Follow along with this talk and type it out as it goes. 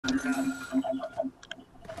The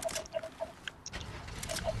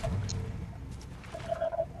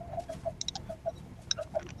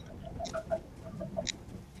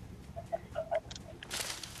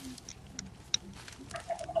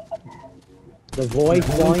voice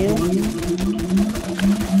volume?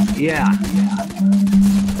 Yeah.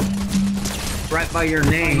 Right by your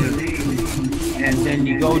name. And then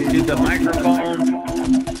you go to the microphone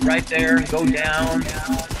right there, go down.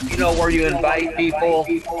 You know where you invite people.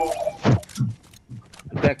 In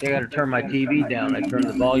fact, I gotta turn my TV down. I turn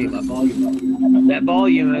the volume up. That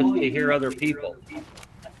volume is to hear other people.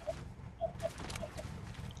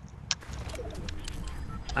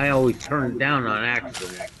 I always turn it down on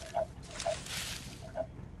accident.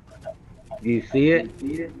 Do you see it?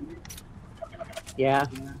 Yeah.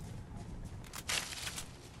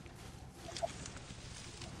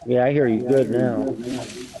 Yeah, I hear you good now.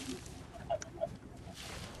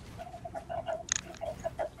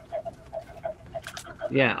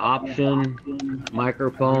 Yeah, option,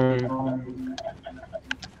 microphone,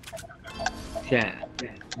 chat,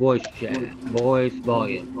 voice chat, voice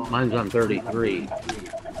volume. Mine's on 33.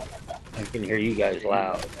 I can hear you guys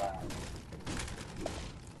loud.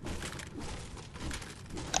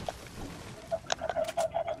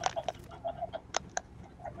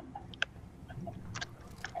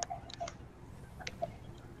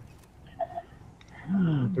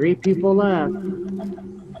 Three people left.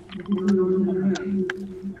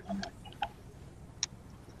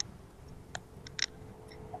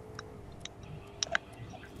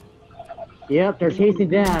 Yep, they're chasing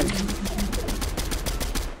Dad.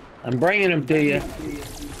 I'm bringing them to you.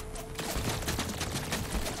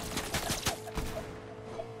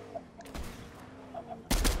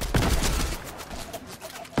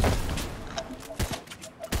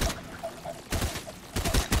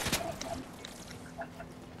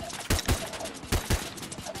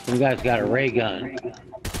 You guys got a ray gun.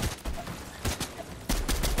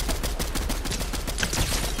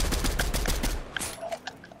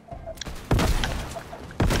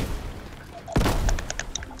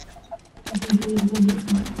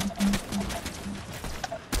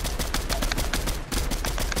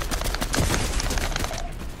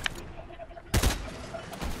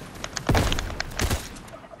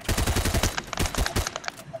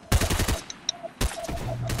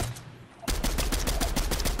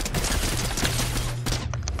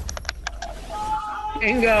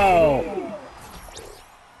 Bingo!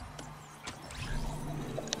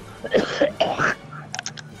 Don't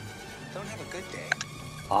have a good day.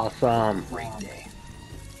 Awesome. Great day.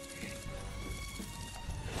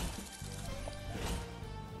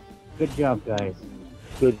 Good job, guys.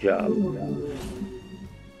 Good job.